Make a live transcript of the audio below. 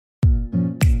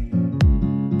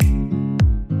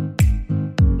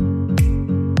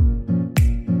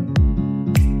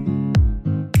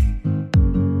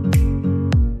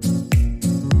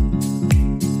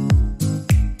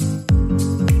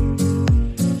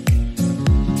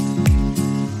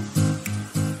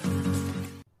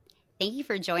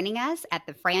for joining us at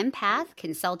the Fran Path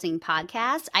Consulting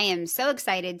Podcast. I am so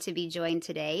excited to be joined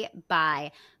today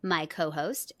by my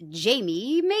co-host,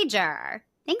 Jamie Major.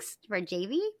 Thanks for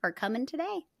Jamie for coming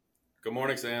today. Good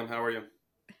morning, Sam. How are you?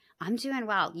 I'm doing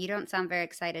well. You don't sound very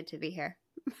excited to be here.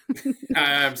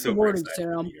 I'm super morning, excited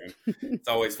Sam. to be here. It's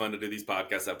always fun to do these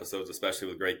podcast episodes, especially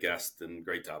with great guests and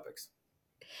great topics.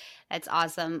 That's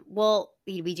awesome. Well,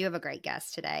 we do have a great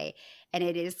guest today, and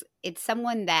it's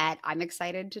someone that I'm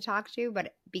excited to talk to,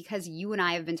 but because you and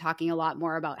I have been talking a lot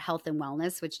more about health and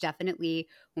wellness, which definitely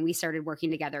when we started working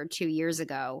together 2 years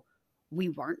ago, we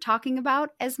weren't talking about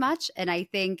as much. And I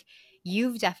think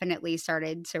you've definitely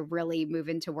started to really move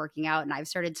into working out, and I've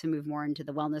started to move more into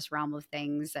the wellness realm of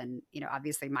things. And,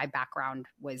 obviously my background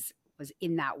was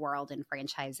in that world in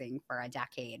franchising for a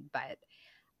decade, but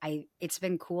it's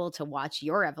been cool to watch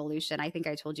your evolution. I think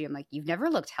I told you, I'm like, you've never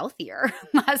looked healthier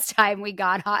last time we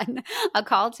got on a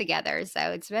call together. So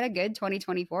it's been a good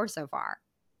 2024 so far.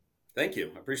 Thank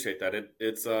you. I appreciate that.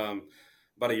 It's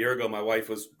about a year ago, my wife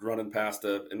was running past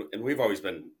and we've always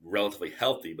been relatively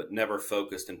healthy, but never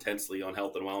focused intensely on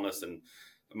health and wellness. And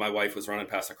my wife was running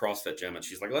past a CrossFit gym and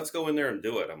she's like, let's go in there and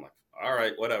do it. I'm like, all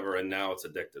right, whatever. And now it's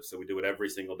addictive. So we do it every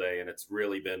single day. And it's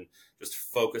really been just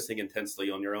focusing intensely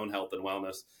on your own health and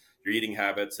wellness, your eating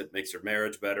habits. It makes your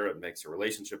marriage better. It makes your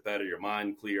relationship better, your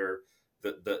mind clear.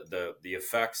 The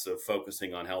effects of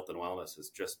focusing on health and wellness has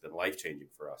just been life-changing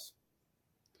for us.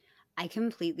 I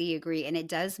completely agree. And it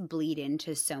does bleed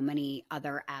into so many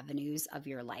other avenues of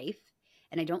your life.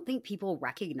 And I don't think people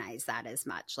recognize that as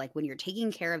much. Like when you're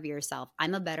taking care of yourself,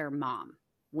 I'm a better mom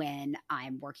when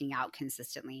I'm working out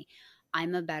consistently.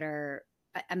 I'm better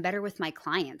with my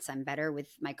clients. I'm better with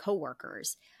my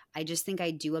coworkers. I just think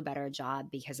I do a better job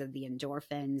because of the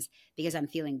endorphins, because I'm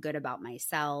feeling good about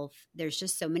myself. There's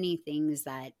just so many things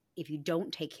that if you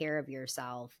don't take care of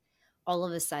yourself, all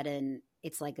of a sudden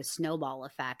it's like a snowball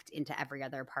effect into every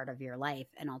other part of your life.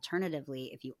 And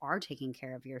alternatively, if you are taking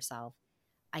care of yourself,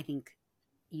 I think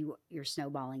you're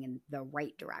snowballing in the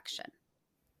right direction.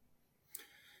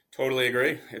 Totally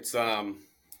agree. It's I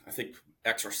think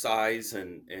exercise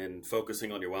and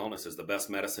focusing on your wellness is the best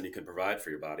medicine you can provide for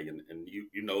your body. And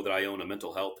you know that I own a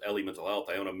mental health, Ellie Mental Health.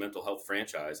 I own a mental health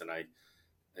franchise, and I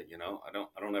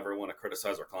don't ever want to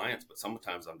criticize our clients, but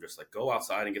sometimes I'm just like, go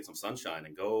outside and get some sunshine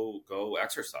and go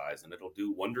exercise, and it'll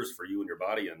do wonders for you and your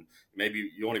body. And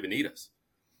maybe you won't even need us.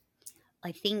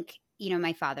 I think,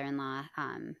 my father-in-law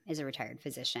is a retired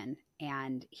physician,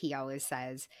 and he always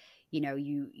says,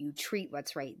 you treat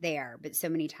what's right there. But so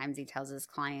many times he tells his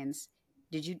clients,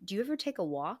 do you ever take a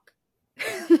walk?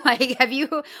 Like,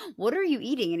 what are you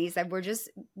eating? And he said,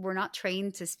 we're not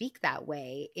trained to speak that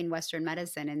way in Western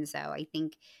medicine. And so I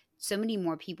think so many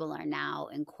more people are now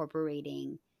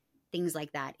incorporating things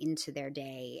like that into their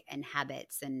day and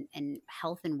habits, and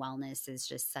health and wellness is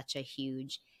just such a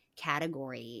huge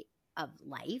category of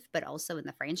life, but also in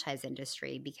the franchise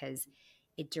industry, because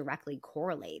it directly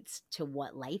correlates to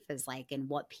what life is like and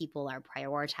what people are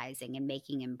prioritizing and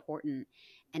making important.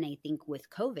 And I think with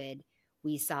COVID,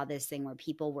 we saw this thing where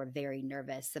people were very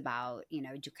nervous about,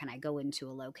 can I go into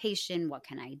a location? What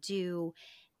can I do?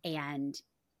 And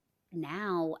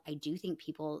now I do think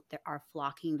people are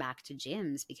flocking back to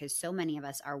gyms because so many of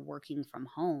us are working from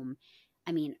home.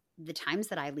 I mean, the times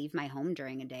that I leave my home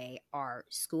during a day are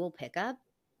school pickup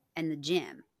and the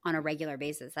gym on a regular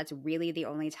basis. That's really the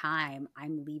only time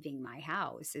I'm leaving my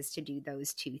house, is to do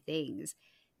those two things,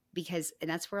 and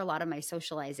that's where a lot of my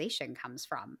socialization comes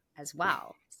from as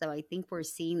well. So I think we're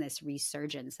seeing this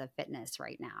resurgence of fitness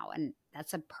right now. And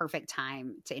that's a perfect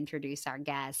time to introduce our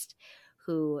guest,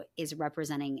 who is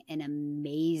representing an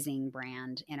amazing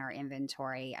brand in our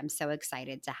inventory. I'm so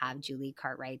excited to have Julie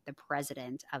Cartwright, the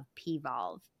president of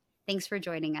Pvolve. Thanks for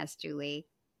joining us, Julie.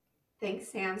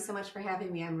 Thanks, Sam, so much for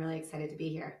having me. I'm really excited to be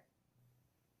here.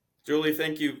 Julie,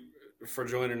 thank you for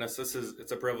joining us.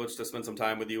 It's a privilege to spend some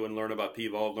time with you and learn about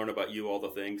Pvolve, learn about you, all the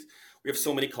things. We have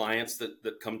so many clients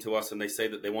that come to us and they say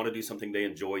that they want to do something they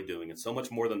enjoy doing. It's so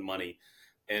much more than money.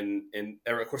 And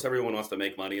of course, everyone wants to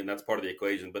make money, and that's part of the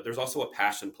equation. But there's also a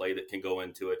passion play that can go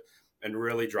into it and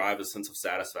really drive a sense of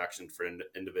satisfaction for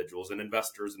individuals and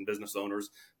investors and business owners,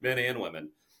 men and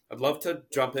women. I'd love to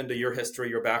jump into your history,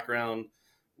 your background.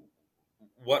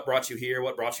 What brought you here?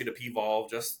 What brought you to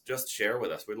Pvolve? Just share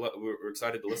with us. We're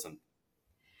excited to listen.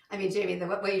 I mean, Jamie,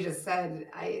 what you just said,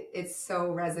 it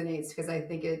so resonates, because I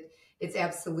think it's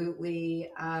absolutely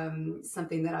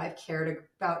something that I've cared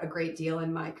about a great deal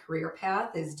in my career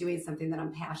path, is doing something that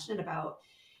I'm passionate about.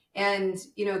 And,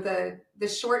 the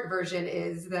short version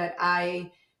is that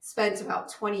I spent about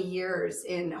 20 years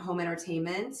in home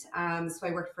entertainment. So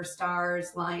I worked for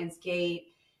Stars, Lionsgate,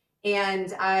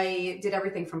 And I did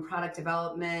everything from product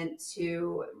development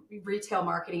to retail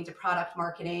marketing to product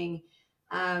marketing.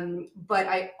 But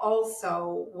I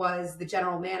also was the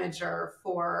general manager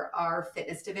for our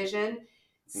fitness division.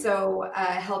 So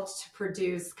I helped to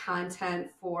produce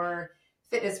content for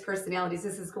fitness personalities.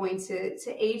 This is going to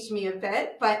age me a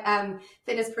bit, but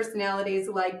fitness personalities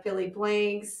like Billy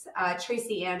Blanks,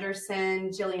 Tracy Anderson,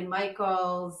 Jillian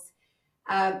Michaels,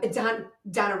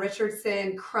 Donna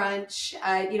Richardson, Crunch,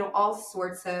 all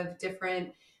sorts of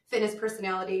different fitness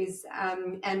personalities,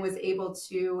 and was able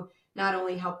to not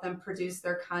only help them produce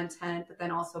their content, but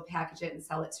then also package it and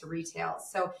sell it to retail.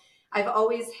 So I've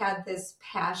always had this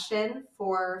passion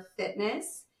for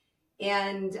fitness,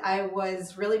 and I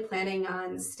was really planning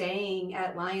on staying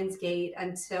at Lionsgate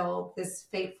until this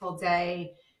fateful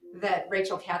day that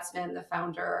Rachel Katzman, the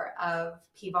founder of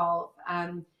Pvolve,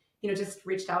 just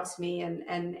reached out to me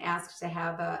and asked to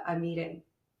have a meeting.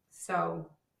 So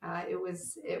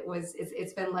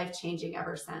it's been life-changing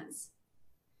ever since.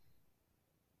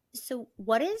 So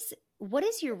what is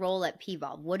your role at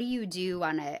Pvolve? What do you do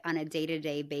on a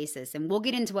day-to-day basis? And we'll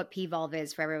get into what Pvolve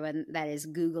is for everyone that is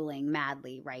Googling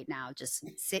madly right now. Just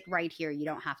sit right here. You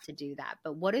don't have to do that.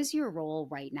 But what is your role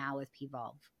right now with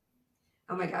Pvolve?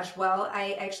 Oh my gosh. Well,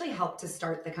 I actually helped to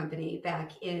start the company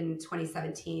back in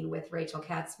 2017 with Rachel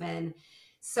Katzman.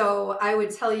 So I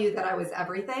would tell you that I was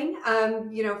everything,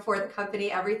 for the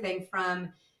company, everything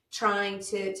from trying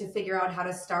to figure out how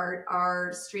to start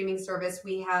our streaming service.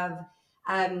 We have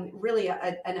really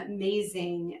an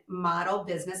amazing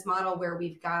business model where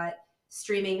we've got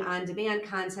streaming on demand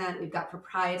content. We've got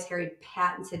proprietary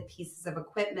patented pieces of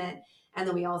equipment. And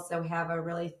then we also have a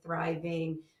really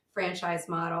thriving franchise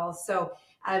model. So,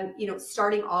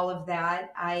 starting all of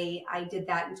that, I did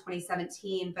that in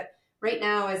 2017. But right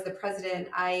now, as the president,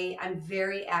 I'm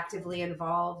very actively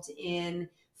involved in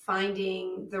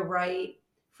finding the right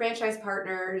franchise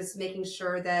partners, making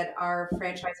sure that our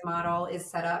franchise model is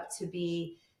set up to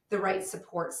be the right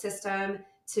support system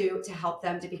to help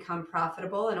them to become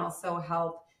profitable, and also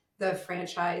help the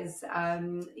franchise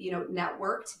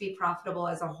network to be profitable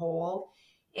as a whole.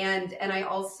 And I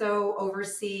also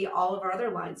oversee all of our other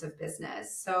lines of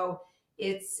business. So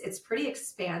it's pretty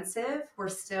expansive. We're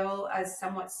still a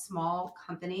somewhat small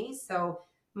company, so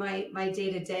my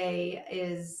day to day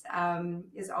is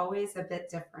always a bit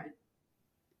different.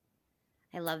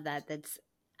 I love that.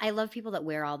 I love people that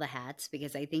wear all the hats,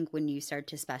 because I think when you start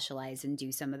to specialize and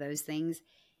do some of those things,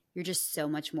 you're just so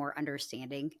much more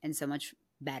understanding and so much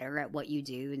better at what you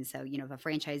do. And so, if a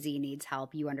franchisee needs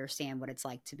help, you understand what it's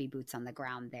like to be boots on the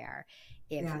ground there.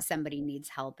 If Yeah. somebody needs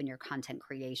help in your content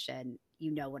creation,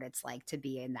 you know what it's like to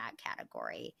be in that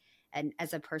category. And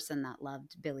as a person that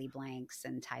loved Billy Blanks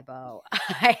and Tybo,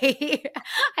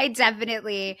 I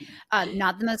definitely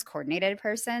not the most coordinated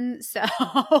person. So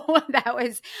that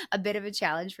was a bit of a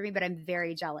challenge for me, but I'm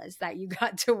very jealous that you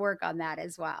got to work on that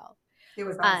as well. It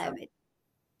was awesome.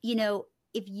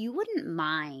 If you wouldn't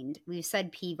mind, we've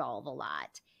said Pvolve a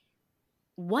lot.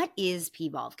 What is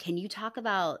Pvolve? Can you talk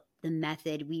about the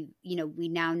method? We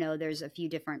now know there's a few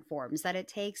different forms that it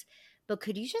takes, but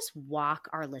could you just walk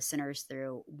our listeners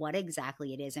through what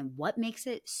exactly it is and what makes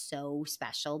it so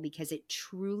special? Because it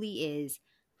truly is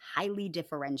highly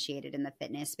differentiated in the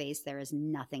fitness space. There is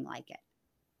nothing like it.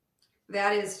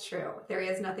 That is true. There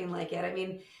is nothing like it. I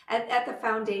mean, at the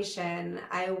foundation,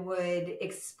 I would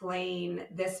explain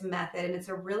this method, and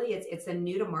it's a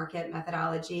new to market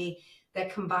methodology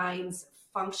that combines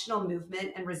functional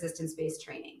movement and resistance-based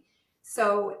training.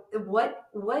 So what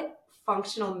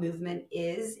functional movement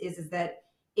is that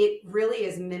it really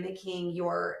is mimicking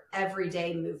your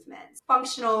everyday movement.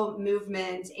 Functional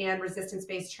movement and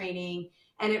resistance-based training,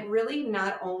 and it really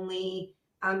not only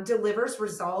delivers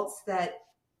results that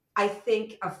I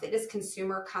think a fitness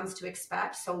consumer comes to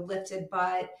expect. So lifted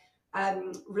butt,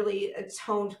 really a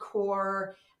toned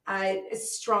core,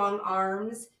 strong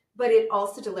arms, but it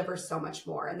also delivers so much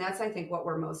more. And that's, I think, what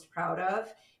we're most proud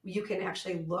of. You can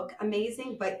actually look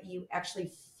amazing, but you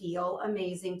actually feel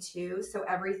amazing too. So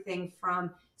everything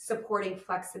from supporting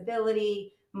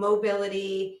flexibility,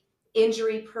 mobility,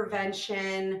 injury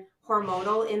prevention,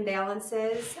 hormonal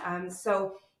imbalances.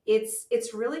 So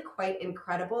it's really quite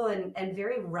incredible and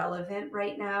very relevant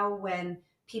right now, when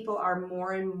people are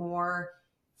more and more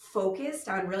focused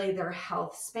on really their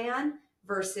health span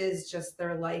versus just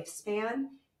their lifespan.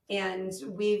 And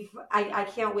I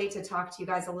can't wait to talk to you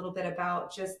guys a little bit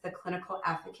about just the clinical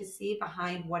efficacy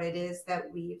behind what it is that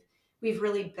we've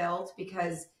really built,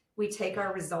 because we take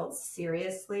our results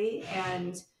seriously,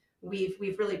 and we've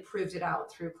really proved it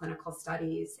out through clinical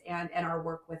studies and our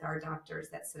work with our doctors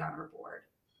that sit on our board.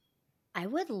 I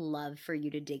would love for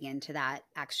you to dig into that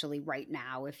actually right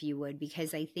now, if you would,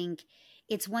 because I think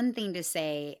it's one thing to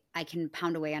say, I can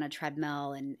pound away on a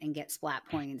treadmill and get splat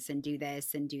points and do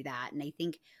this and do that. And I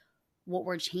think what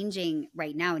we're changing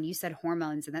right now, and you said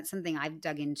hormones, and that's something I've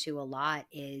dug into a lot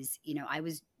is, I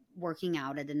was working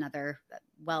out at another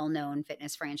well-known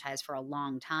fitness franchise for a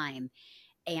long time.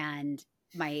 And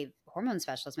my hormone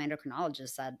specialist, my endocrinologist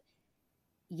said,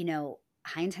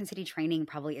 high intensity training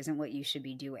probably isn't what you should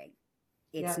be doing.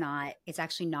 Yeah. It's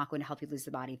actually not going to help you lose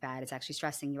the body fat. It's actually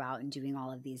stressing you out and doing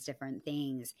all of these different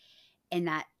things. And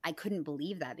that I couldn't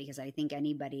believe that, because I think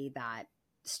anybody that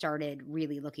started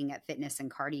really looking at fitness and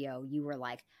cardio, you were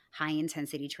like, high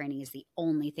intensity training is the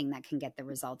only thing that can get the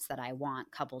results that I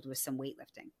want, coupled with some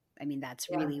weightlifting. I mean, that's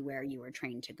really where you were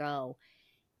trained to go.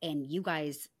 And you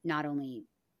guys not only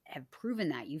have proven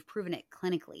that, you've proven it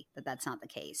clinically that that's not the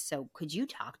case. So could you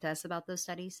talk to us about those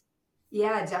studies?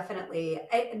 Yeah, definitely.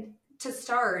 To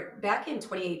start, back in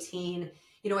 2018,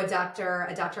 a doctor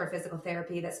of physical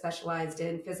therapy that specialized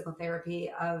in physical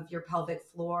therapy of your pelvic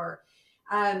floor,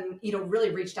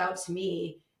 really reached out to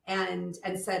me and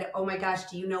said, "Oh my gosh,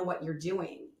 do you know what you're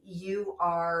doing? You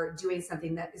are doing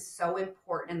something that is so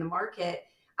important in the market.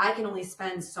 I can only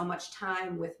spend so much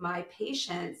time with my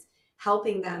patients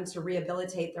helping them to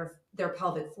rehabilitate their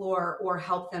pelvic floor or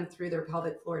help them through their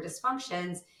pelvic floor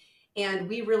dysfunctions. And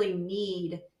we really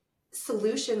need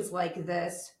solutions like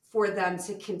this for them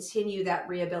to continue that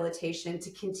rehabilitation,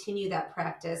 to continue that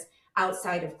practice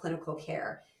outside of clinical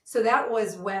care." So that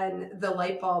was when the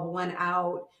light bulb went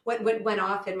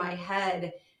off in my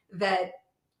head, that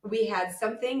we had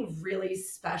something really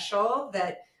special,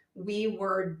 that we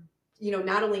were,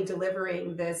 not only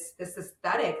delivering this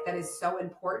aesthetic that is so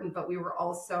important, but we were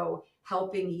also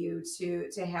helping you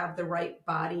to have the right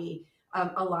body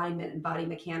alignment and body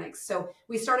mechanics. So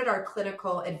we started our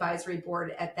clinical advisory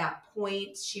board at that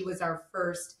point. She was our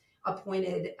first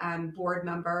appointed board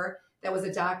member that was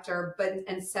a doctor,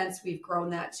 and since we've grown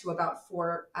that to about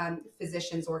 4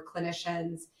 physicians or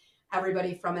clinicians,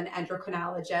 everybody from an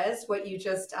endocrinologist, what you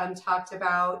just talked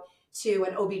about, to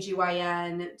an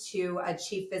OBGYN, to a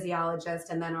chief physiologist,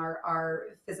 and then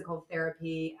our physical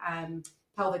therapy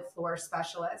pelvic floor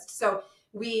specialist. So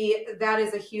that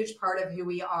is a huge part of who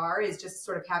we are, is just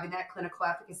sort of having that clinical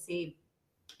efficacy.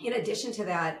 In addition to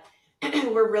that,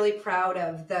 we're really proud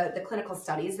of the clinical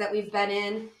studies that we've been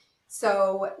in.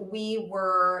 So we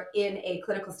were in a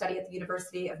clinical study at the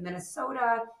University of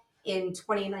Minnesota in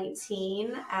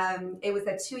 2019. It was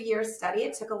a 2-year study.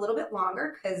 It took a little bit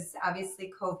longer because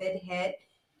obviously COVID hit,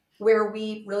 where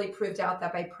we really proved out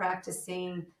that by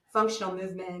practicing functional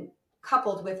movement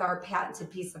coupled with our patented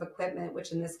piece of equipment,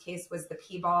 which in this case was the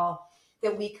Pvolve,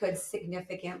 that we could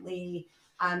significantly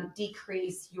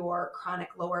decrease your chronic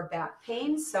lower back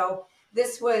pain. So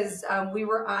this was, we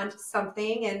were on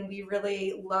something, and we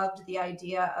really loved the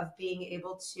idea of being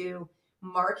able to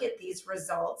market these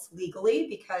results legally,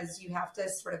 because you have to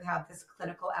sort of have this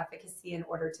clinical efficacy in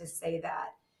order to say that.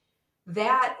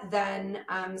 That then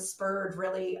spurred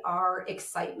really our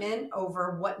excitement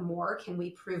over what more can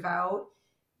we prove out.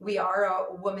 We are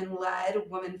a woman-led,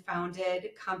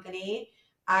 woman-founded company.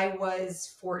 I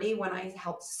was 40 when I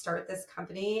helped start this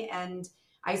company, and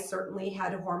I certainly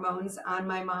had hormones on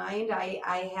my mind.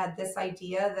 I had this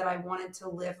idea that I wanted to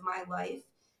live my life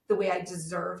the way I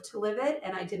deserved to live it,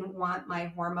 and I didn't want my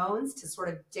hormones to sort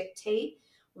of dictate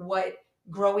what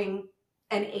growing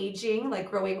and aging, like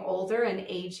growing older and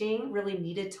aging, really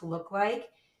needed to look like.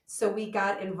 So we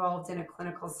got involved in a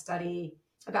clinical study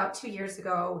about 2 years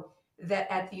ago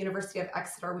that at the University of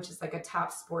Exeter, which is like a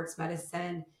top sports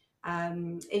medicine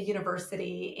a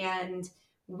university, and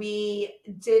we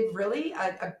did really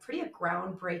a pretty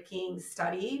groundbreaking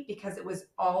study, because it was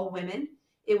all women.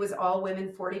 It was all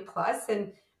women 40 plus.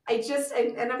 And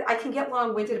I can get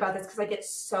long-winded about this because I get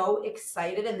so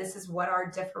excited, and this is what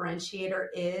our differentiator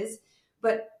is.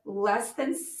 But less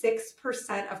than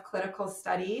 6% of clinical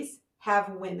studies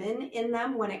have women in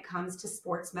them when it comes to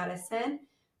sports medicine,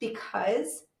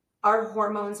 because our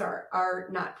hormones are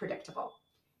not predictable.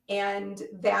 And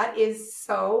that is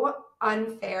so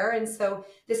unfair. And so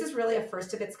this is really a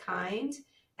first of its kind.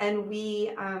 And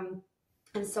we, I'm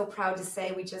so proud to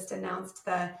say, we just announced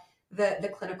the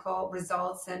clinical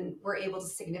results, and we're able to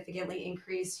significantly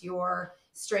increase your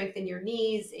strength in your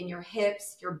knees, in your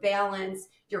hips, your balance,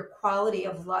 your quality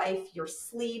of life, your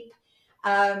sleep.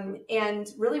 And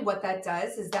really what that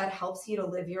does is that helps you to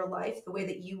live your life the way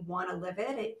that you want to live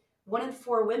it. 1 in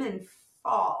 4 women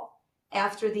fall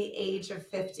after the age of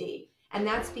 50. And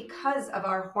that's because of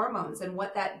our hormones and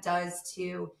what that does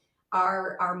to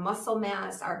our muscle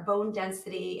mass, our bone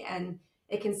density, and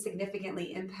it can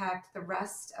significantly impact the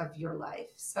rest of your life.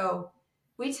 So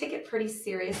we take it pretty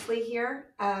seriously here.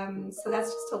 So that's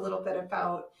just a little bit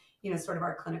about, sort of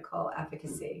our clinical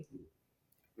efficacy.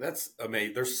 That's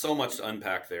amazing. There's so much to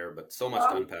unpack there, but so much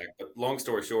to Oh, unpack. But long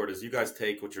story short is you guys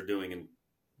take what you're doing and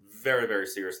very, very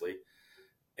seriously.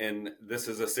 And this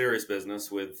is a serious business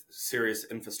with serious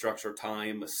infrastructure,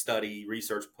 time, study,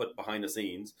 research put behind the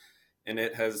scenes. And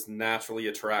it has naturally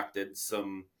attracted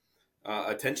some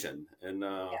attention. And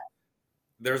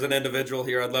there's an individual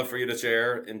here I'd love for you to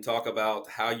share and talk about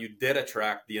how you did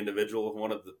attract the individual of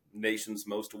one of the nation's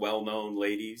most well-known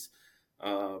ladies.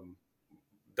 Um,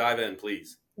 Dive in,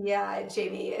 please. yeah,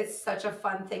 Jamie, it's such a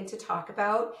fun thing to talk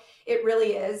about. It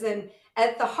really is. And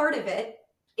at the heart of it,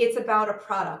 it's about a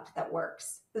product that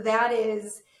works. That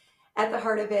is at the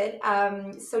heart of it.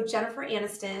 So Jennifer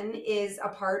Aniston is a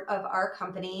part of our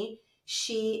company.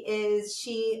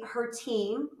 Her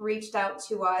team reached out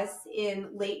to us in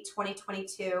late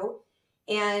 2022,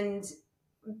 and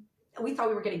we thought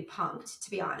we were getting punked, to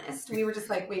be honest. We were just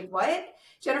like, wait, what?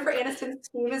 Jennifer Aniston's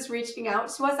team is reaching out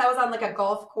to us. I was on like a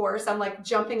golf course. I'm like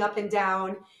jumping up and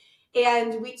down.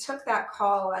 And we took that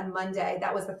call on Monday.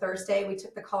 That was the Thursday. We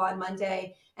took the call on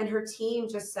Monday, and her team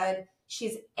just said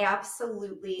she's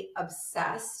absolutely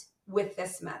obsessed with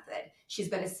this method. She's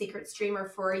been a secret streamer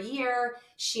for a year.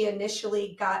 She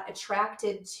initially got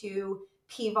attracted to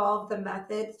Pvolve, the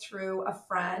method, through a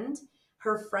friend.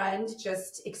 Her friend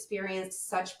just experienced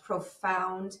such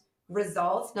profound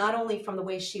results, not only from the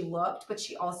way she looked, but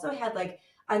she also had like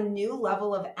a new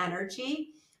level of energy.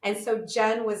 And so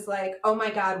Jen was like, oh my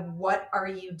God, what are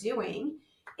you doing?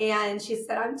 And she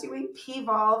said, I'm doing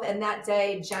Pvolve. And that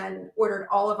day, Jen ordered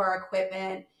all of our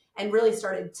equipment and really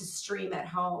started to stream at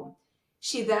home.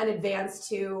 She then advanced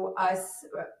to us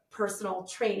personal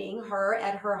training her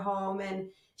at her home. And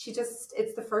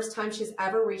it's the first time she's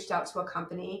ever reached out to a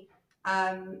company,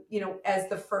 as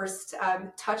the first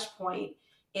touch point.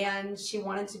 And she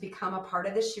wanted to become a part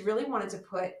of this. She really wanted to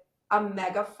put a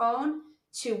megaphone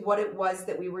to what it was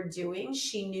that we were doing.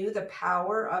 She knew the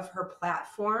power of her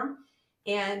platform,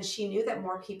 and she knew that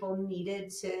more people needed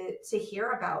to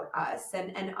hear about us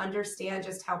and understand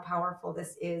just how powerful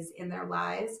this is in their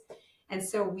lives. And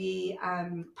so we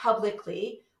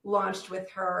publicly launched with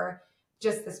her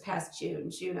just this past June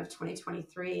of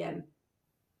 2023. And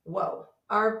whoa,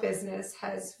 our business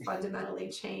has fundamentally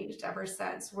changed ever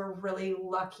since. We're really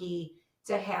lucky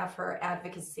to have her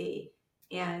advocacy,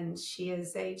 and she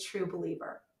is a true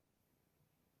believer.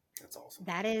 That's awesome.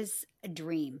 That is a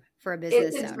dream for a It's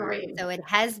business a owner. dream. So it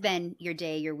has been your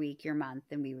day, your week, your month,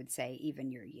 and we would say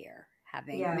even your year,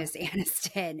 having Yeah. Miss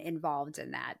Aniston involved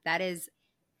in that. That is,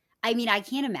 I mean, I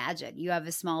can't imagine. You have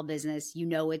a small business, you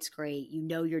know it's great, you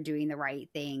know you're doing the right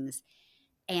things,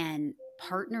 and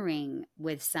partnering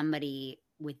with somebody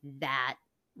with that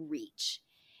reach.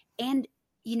 And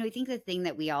I think the thing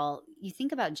that you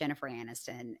think about Jennifer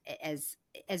Aniston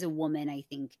as a woman, I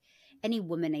think any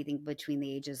woman, I think between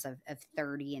the ages of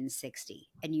 30 and 60,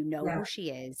 and Yeah. who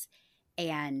she is,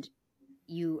 and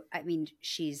I mean,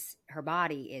 her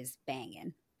body is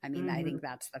banging. I mean, I think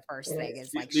that's the first thing is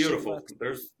She's like, she beautiful. looks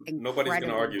There's nobody's going to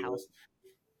incredibly argue healthy. this.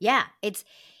 Yeah. It's,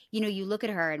 you look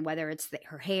at her, and whether it's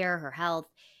her hair, her health,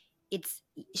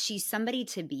 she's somebody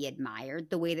to be admired.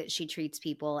 The way that she treats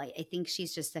people, I think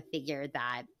she's just a figure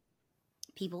that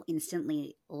people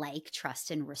instantly like,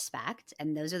 trust, and respect.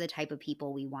 And those are the type of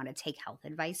people we want to take health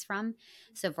advice from.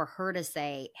 So for her to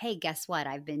say, hey, guess what?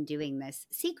 I've been doing this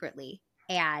secretly,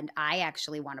 and I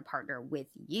actually want to partner with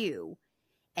you,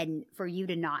 and for you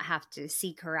to not have to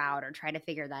seek her out or try to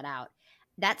figure that out,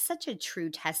 that's such a true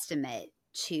testament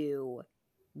to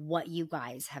what you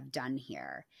guys have done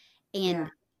here. And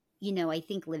I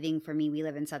think for me, we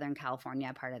live in Southern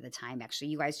California part of the time. Actually,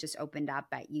 you guys just opened up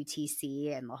at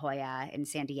UTC in La Jolla in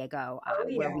San Diego,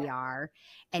 where we are.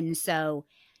 And so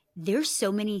there's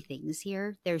so many things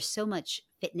here. There's so much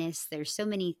fitness. There's so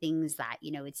many things that,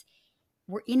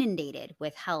 we're inundated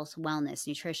with health, wellness,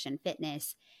 nutrition,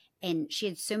 fitness. And she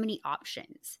had so many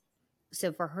options.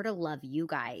 So for her to love you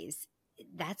guys,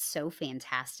 that's so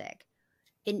fantastic.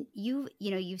 And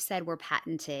you've said we're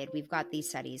patented. We've got these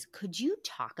studies. Could you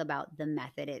talk about the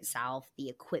method itself, the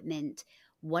equipment?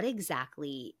 What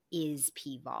exactly is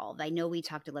Pvolve? I know we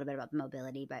talked a little bit about the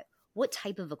mobility, but what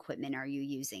type of equipment are you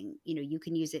using? You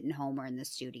can use it in home or in the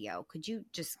studio. Could you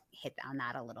just hit on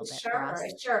that a little bit for us?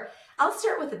 Sure. I'll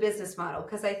start with the business model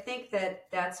because I think that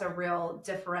that's a real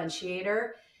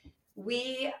differentiator.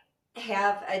 We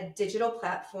have a digital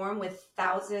platform with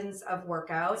thousands of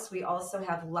workouts. We also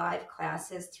have live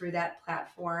classes through that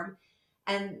platform.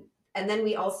 And And then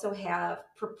we also have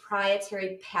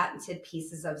proprietary patented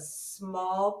pieces of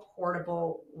small,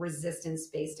 portable,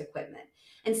 resistance-based equipment.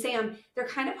 And Sam, they're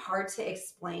kind of hard to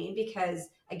explain because,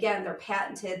 again, they're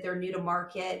patented, they're new to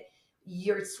market.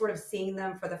 You're sort of seeing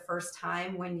them for the first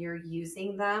time when you're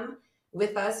using them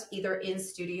with us, either in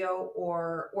studio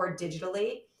or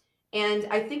digitally. And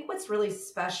I think what's really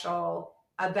special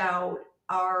about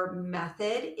our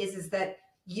method is that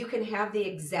you can have the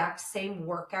exact same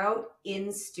workout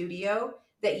in studio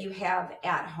that you have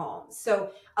at home.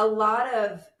 So a lot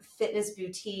of fitness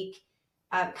boutique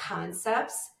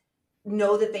concepts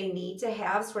know that they need to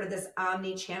have sort of this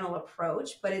omni-channel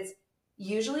approach, but it's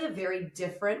usually a very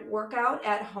different workout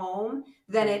at home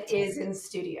than it is in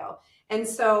studio. And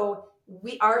so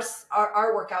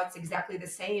our workout's exactly the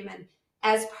same. And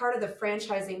as part of the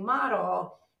franchising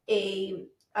model, a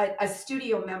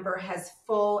studio member has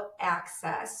full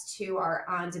access to our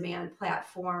on-demand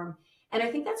platform. And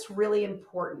I think that's really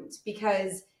important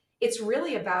because it's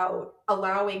really about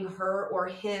allowing her or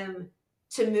him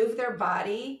to move their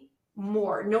body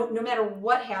more, no matter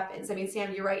what happens. I mean,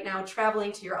 Sam, you're right now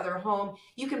traveling to your other home.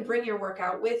 You can bring your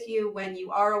workout with you when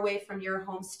you are away from your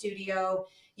home studio.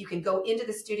 You can go into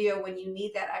the studio when you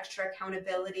need that extra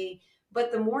accountability.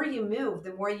 But the more you move,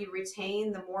 the more you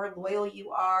retain, the more loyal you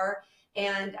are.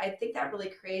 And I think that really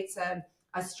creates a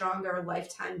stronger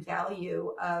lifetime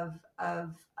value of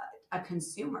a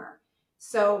consumer.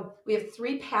 So we have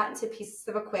 3 patented pieces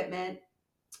of equipment,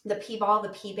 the Pvolve, the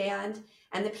P-Band,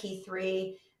 and the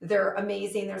P3. They're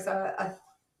amazing. There's a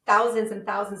thousands and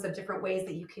thousands of different ways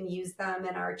that you can use them.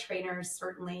 And our trainers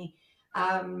certainly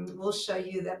will show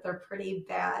you that they're pretty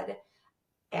bad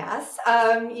ass,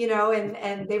 and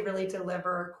they really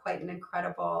deliver quite an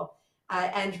incredible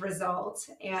end result.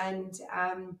 And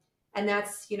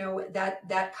that's,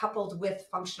 that coupled with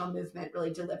functional movement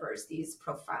really delivers these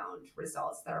profound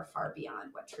results that are far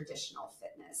beyond what traditional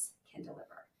fitness can deliver.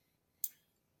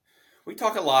 We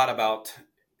talk a lot about,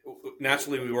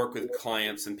 naturally we work with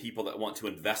clients and people that want to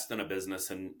invest in a business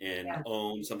and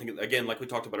own something. Again, like we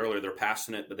talked about earlier, they're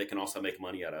passionate, but they can also make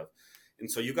money out of. And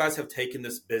so you guys have taken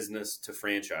this business to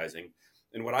franchising.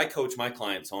 And what I coach my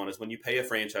clients on is when you pay a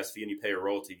franchise fee and you pay a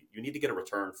royalty, you need to get a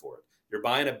return for it. You're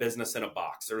buying a business in a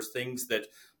box. There's things that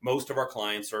most of our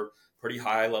clients are pretty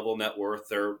high level net worth.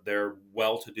 They're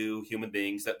well-to-do human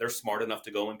beings that they're smart enough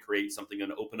to go and create something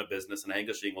and open a business and hang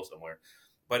a shingle somewhere.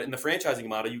 But in the franchising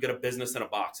model, you get a business in a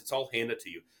box. It's all handed to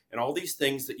you. And all these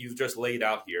things that you've just laid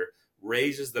out here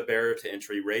raises the barrier to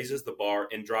entry, raises the bar,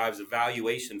 and drives a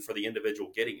valuation for the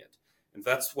individual getting it. And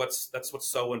that's what's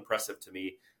so impressive to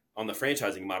me on the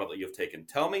franchising model that you've taken.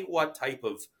 Tell me what type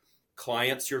of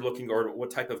clients you're looking, or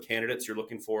what type of candidates you're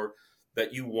looking for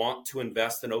that you want to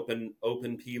invest in open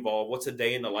Pvolve. What's a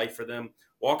day in the life for them?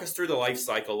 Walk us through the life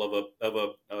cycle of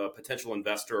a potential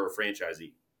investor or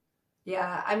franchisee.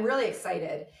 Yeah, I'm really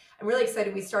excited. We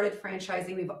started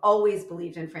franchising. We've always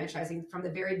believed in franchising from the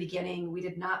very beginning. We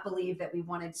did not believe that we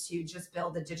wanted to just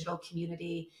build a digital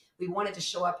community. We wanted to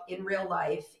show up in real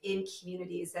life, in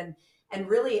communities, and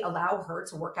really allow her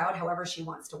to work out however she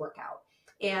wants to work out.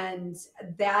 And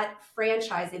that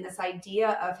franchising, this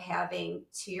idea of having,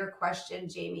 to your question,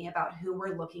 Jamie, about who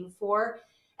we're looking for,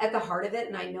 at the heart of it,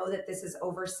 and I know that this is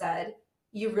oversaid,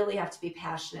 you really have to be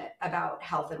passionate about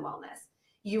health and wellness.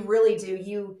 You really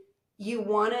do. You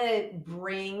want to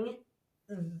bring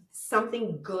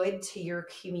something good to your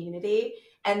community.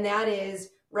 And that is,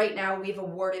 right now we've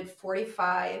awarded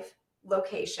 45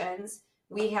 locations.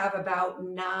 We have about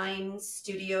 9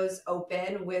 studios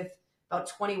open, with about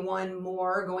 21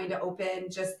 more going to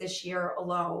open just this year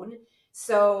alone.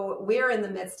 So we're in the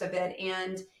midst of it.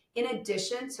 And in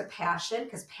addition to passion,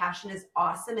 because passion is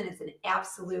awesome and it's an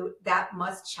absolute, that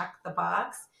must check the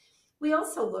box, we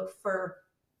also look for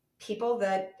people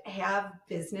that have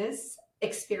business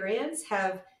experience,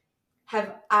 have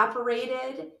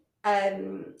operated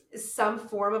some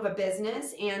form of a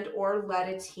business and or led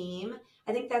a team.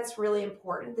 I think that's really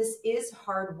important. This is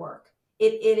hard work.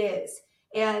 It is.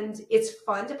 And it's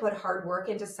fun to put hard work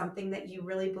into something that you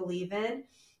really believe in,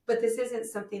 but this isn't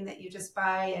something that you just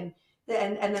buy and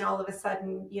then all of a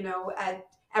sudden,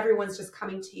 everyone's just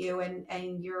coming to you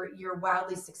and you're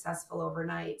wildly successful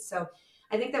overnight. So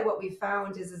I think that what we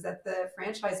found is that the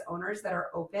franchise owners that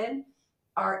are open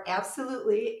are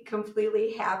absolutely,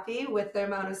 completely happy with the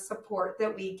amount of support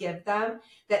that we give them,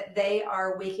 that they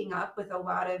are waking up with a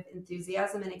lot of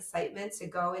enthusiasm and excitement to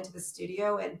go into the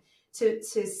studio and to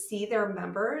see their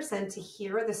members and to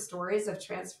hear the stories of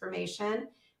transformation,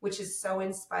 which is so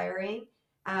inspiring.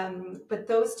 But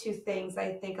those two things,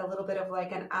 I think a little bit of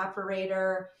like an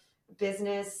operator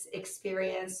business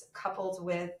experience coupled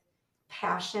with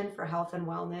passion for health and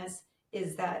wellness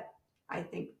is that, I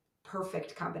think,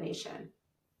 perfect combination.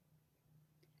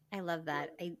 I love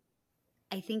that.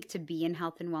 I think to be in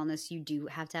health and wellness, you do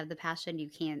have to have the passion. You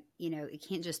can't, it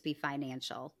can't just be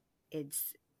financial.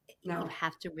 It's, you No.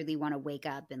 have to really want to wake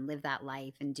up and live that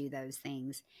life and do those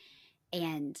things.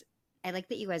 And I like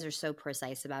that you guys are so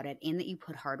precise about it and that you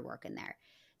put hard work in there.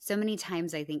 So many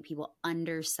times I think people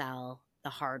undersell the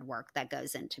hard work that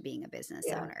goes into being a business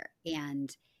Yeah. owner.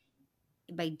 And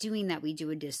by doing that, we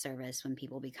do a disservice when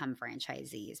people become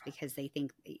franchisees because they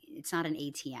think it's not an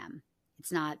ATM.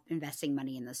 It's not investing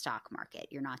money in the stock market.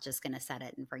 You're not just going to set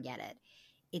it and forget it.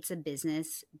 It's a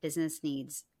business. Business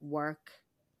needs work,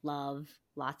 love,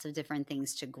 lots of different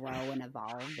things to grow and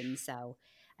evolve. And so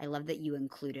I love that you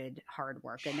included hard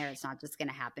work in there. It's not just going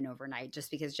to happen overnight.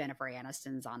 Just because Jennifer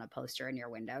Aniston's on a poster in your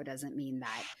window doesn't mean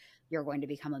that you're going to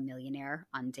become a millionaire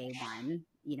on day one.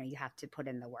 You have to put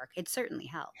in the work. It certainly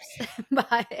helps.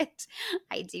 But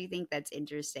I do think that's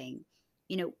interesting.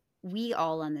 We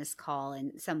all on this call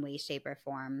in some way, shape, or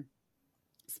form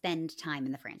spend time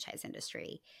in the franchise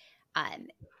industry. Um,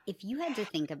 if you had to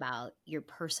think about your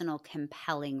personal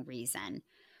compelling reason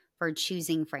for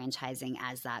choosing franchising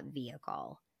as that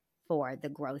vehicle for the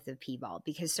growth of Pvolve,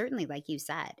 because certainly, like you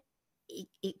said,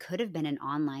 it could have been an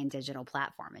online digital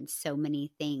platform and so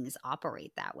many things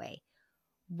operate that way.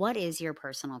 What is your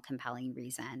personal compelling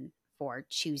reason for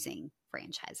choosing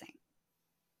franchising?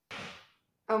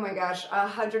 Oh my gosh,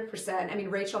 100%. I mean,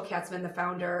 Rachel Katzman, the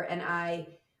founder, and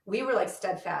we were like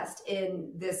steadfast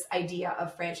in this idea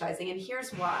of franchising. And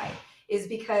here's why, is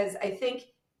because I think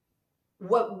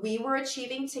what we were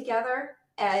achieving together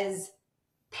as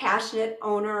passionate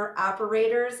owner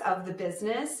operators of the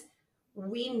business,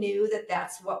 we knew that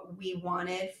that's what we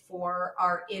wanted for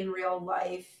our in real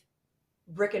life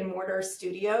brick and mortar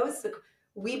studios.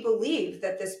 We believe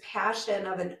that this passion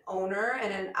of an owner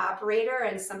and an operator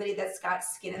and somebody that's got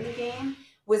skin in the game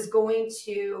was going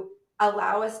to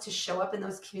allow us to show up in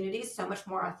those communities so much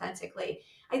more authentically.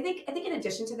 I think in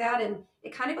addition to that, and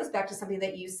it kind of goes back to something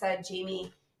that you said,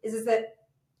 Jamie, is that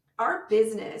our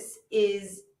business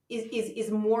is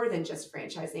more than just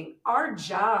franchising. Our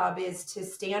job is to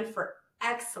stand for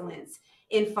excellence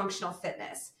in functional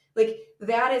fitness. Like,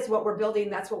 that is what we're building.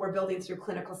 That's what we're building through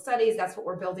clinical studies. That's what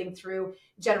we're building through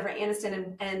Jennifer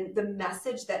Aniston and the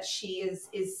message that she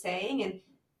is saying. And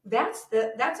that's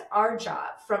our job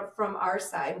from our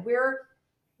side. We're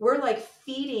like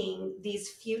feeding these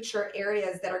future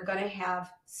areas that are going to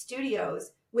have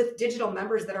studios with digital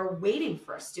members that are waiting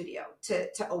for a studio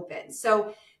to open.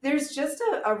 So there's just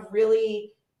a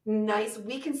really nice,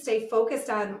 we can stay focused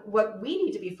on what we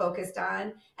need to be focused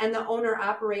on. And the owner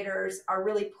operators are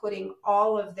really putting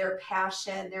all of their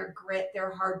passion, their grit,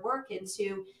 their hard work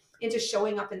into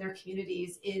showing up in their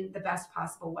communities in the best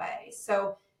possible way.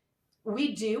 So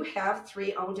we do have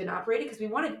 3 owned and operated because we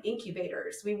wanted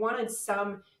incubators. We wanted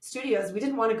some studios. We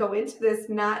didn't want to go into this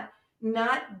not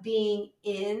being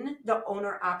in the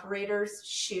owner operator's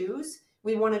shoes.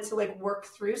 We wanted to like work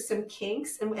through some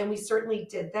kinks, and we certainly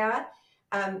did that.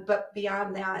 But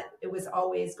beyond that, it was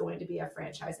always going to be a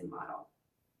franchising model.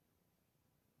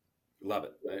 Love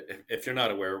it. If you're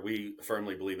not aware, we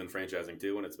firmly believe in franchising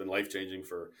too, and it's been life-changing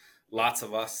for lots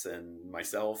of us and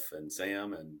myself and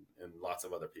Sam and lots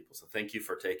of other people. So thank you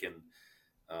for taking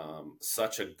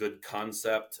such a good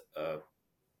concept,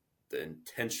 the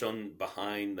intention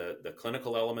behind the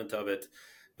clinical element of it,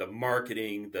 the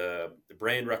marketing, the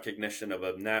brand recognition of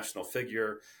a national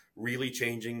figure, really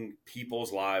changing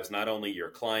people's lives, not only your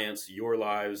clients, your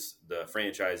lives, the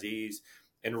franchisees,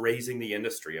 and raising the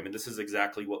industry. I mean, this is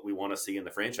exactly what we want to see in the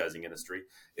franchising industry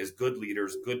is good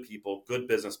leaders, good people, good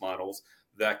business models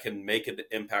that can make an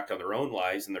impact on their own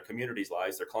lives and their communities'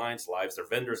 lives, their clients' lives, their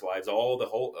vendors' lives, all the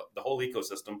whole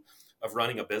ecosystem of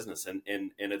running a business. And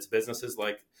it's businesses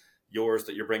like yours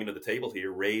that you're bringing to the table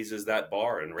here raises that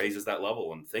bar and raises that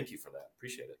level. And thank you for that.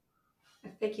 Appreciate it.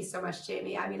 Thank you so much,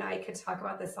 Jamie. I mean, I could talk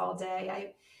about this all day.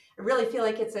 I really feel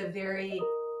like it's a very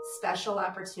special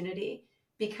opportunity,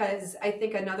 because I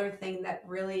think another thing that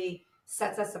really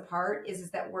sets us apart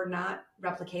is that we're not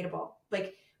replicatable.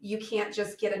 Like, you can't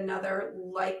just get another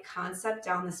like concept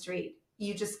down the street.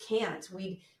 You just can't.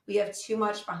 We have too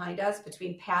much behind us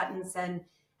between patents and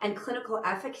clinical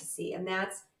efficacy, and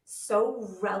that's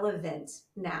so relevant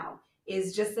now,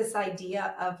 is just this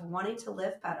idea of wanting to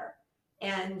live better.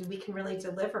 And we can really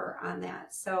deliver on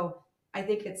that. So I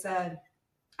think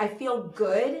I feel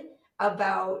good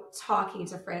about talking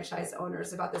to franchise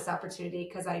owners about this opportunity,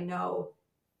 because I know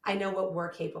what we're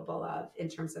capable of in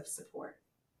terms of support.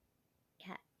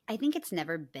 Yeah. I think it's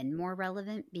never been more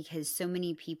relevant because so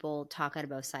many people talk out of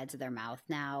both sides of their mouth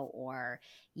now, or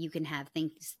you can have,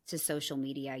 thanks to social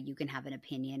media, you can have an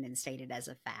opinion and state it as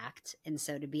a fact. And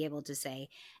so to be able to say,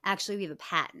 actually, we have a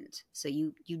patent, so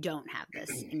you don't have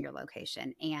this in your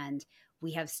location, and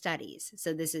we have studies,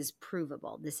 so this is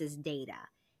provable, this is data.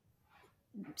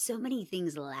 So many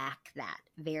things lack that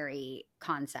very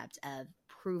concept of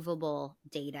provable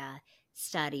data,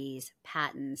 studies,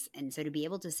 patents. And so to be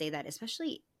able to say that,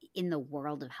 especially in the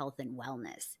world of health and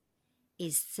wellness,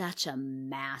 is such a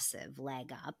massive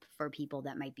leg up for people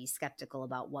that might be skeptical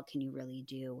about what can you really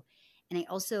do. And I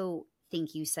also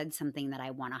think you said something that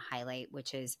I want to highlight,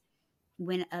 which is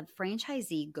when a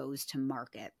franchisee goes to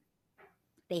market,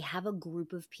 they have a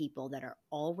group of people that are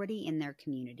already in their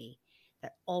community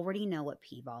that already know what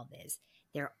Pvolve is.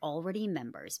 They're already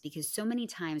members, because so many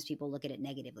times people look at it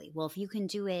negatively. Well, if you can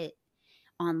do it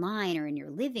online or in your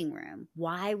living room,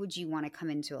 why would you want to come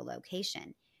into a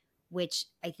location? Which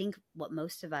I think what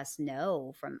most of us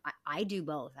know from, I do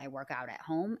both. I work out at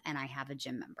home and I have a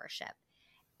gym membership.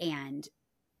 And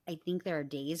I think there are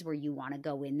days where you want to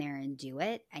go in there and do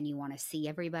it, and you want to see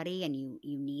everybody, and you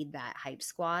need that hype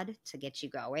squad to get you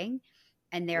going.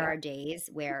 And there Yeah. are days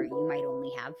where you might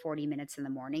only have 40 minutes in the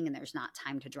morning and there's not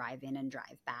time to drive in and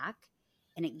drive back.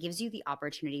 And it gives you the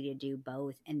opportunity to do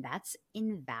both. And that's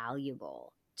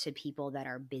invaluable to people that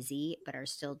are busy but are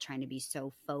still trying to be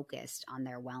so focused on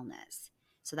their wellness.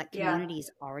 So that Yeah. community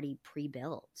is already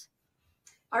pre-built.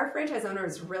 Our franchise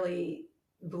owners really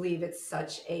believe it's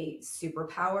such a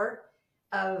superpower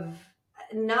of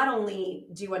not only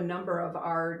do a number of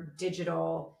our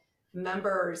digital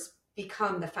members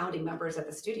become the founding members at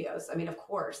the studios. I mean, of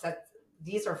course, that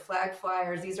these are flag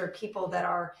flyers. These are people that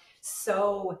are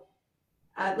so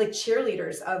like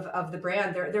cheerleaders of the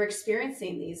brand. They're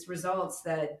experiencing these results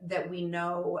that we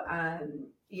know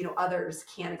others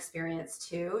can experience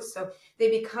too. So they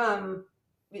become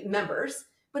members.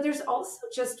 But there's also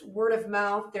just word of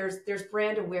mouth. There's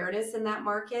brand awareness in that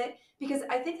market, because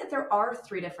I think that there are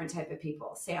three different type of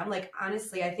people, Sam. Like,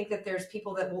 honestly, I think that there's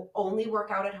people that will only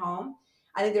work out at home.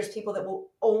 I think there's people that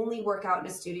will only work out in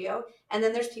a studio, and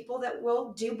then there's people that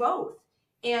will do both.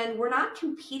 And we're not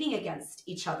competing against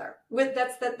each other.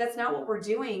 That's not what we're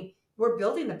doing. We're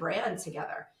building the brand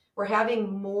together. We're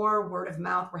having more word of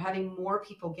mouth. We're having more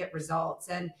people get results,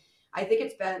 and I think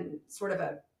it's been sort of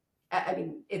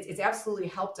it's absolutely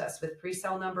helped us with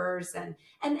pre-sale numbers and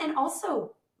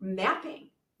also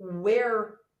mapping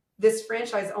where this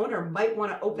franchise owner might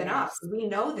want to open up. Yes. We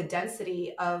know the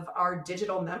density of our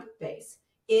digital member base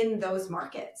in those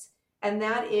markets, and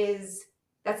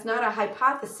that's not a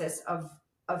hypothesis of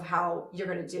how you're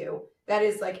going to do. That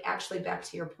is like actually, back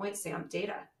to your point, Sam,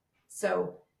 data.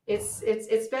 So it's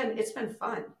been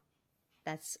fun.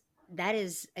 That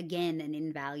is, again, an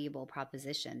invaluable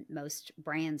proposition. Most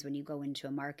brands, when you go into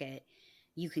a market,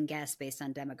 you can guess based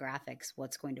on demographics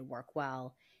what's going to work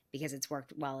well, because it's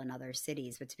worked well in other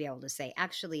cities. But to be able to say,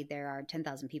 actually, there are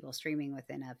 10,000 people streaming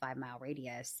within a 5-mile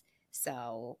radius,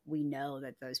 so we know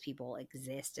that those people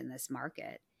exist in this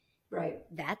market. Right.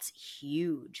 That's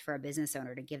huge for a business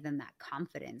owner, to give them that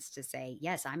confidence to say,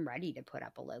 yes, I'm ready to put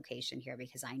up a location here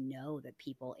because I know that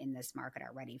people in this market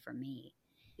are ready for me.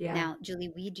 Yeah. Now,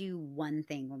 Julie, we do one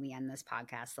thing when we end this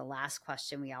podcast. The last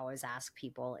question we always ask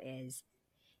people is,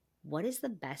 what is the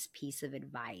best piece of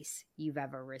advice you've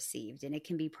ever received? And it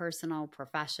can be personal,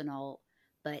 professional,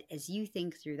 but as you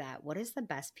think through that, what is the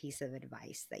best piece of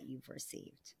advice that you've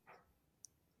received?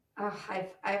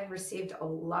 I've received a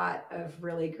lot of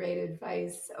really great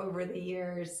advice over the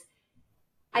years.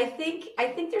 I think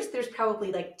there's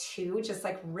probably like two, just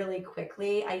like really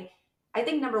quickly. I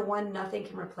think number one, nothing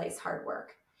can replace hard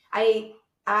work. I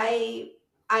I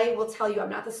I will tell you, I'm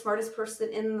not the smartest person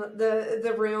in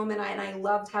the room, and I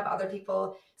love to have other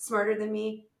people smarter than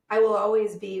me. I will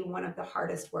always be one of the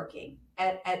hardest working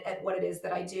at what it is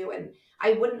that I do, and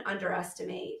I wouldn't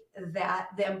underestimate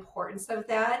the importance of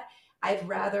that. I'd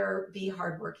rather be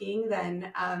hardworking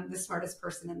than the smartest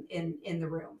person in the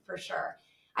room, for sure.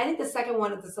 I think the second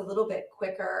one is a little bit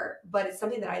quicker, but it's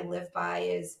something that I live by,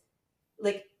 is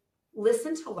like,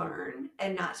 listen to learn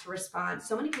and not to respond.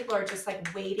 So many people are just like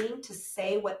waiting to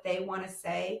say what they want to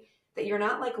say, that you're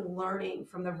not like learning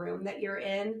from the room that you're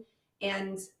in.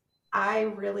 And I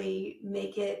really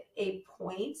make it a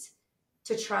point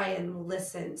to try and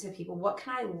listen to people. What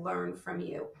can I learn from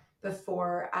you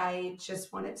before I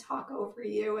just want to talk over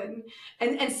you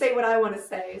and say what I want to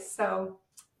say? So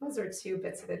those are two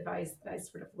bits of advice that I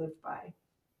sort of live by.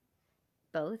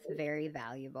 both very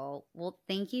valuable. Well,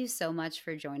 thank you so much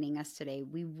for joining us today.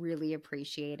 We really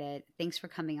appreciate it. Thanks for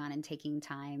coming on and taking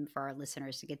time for our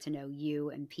listeners to get to know you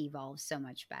and Pvolve so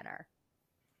much better.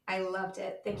 I loved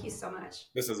it. Thank you so much.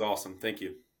 This is awesome. Thank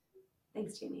you.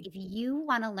 Thanks, Jamie. If you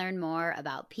want to learn more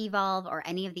about Pvolve or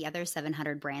any of the other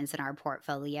 700 brands in our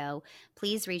portfolio,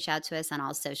 please reach out to us on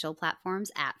all social platforms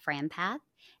at FranPath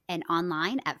and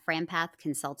online at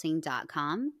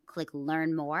franpathconsulting.com. Click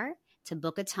Learn More to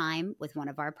book a time with one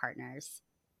of our partners.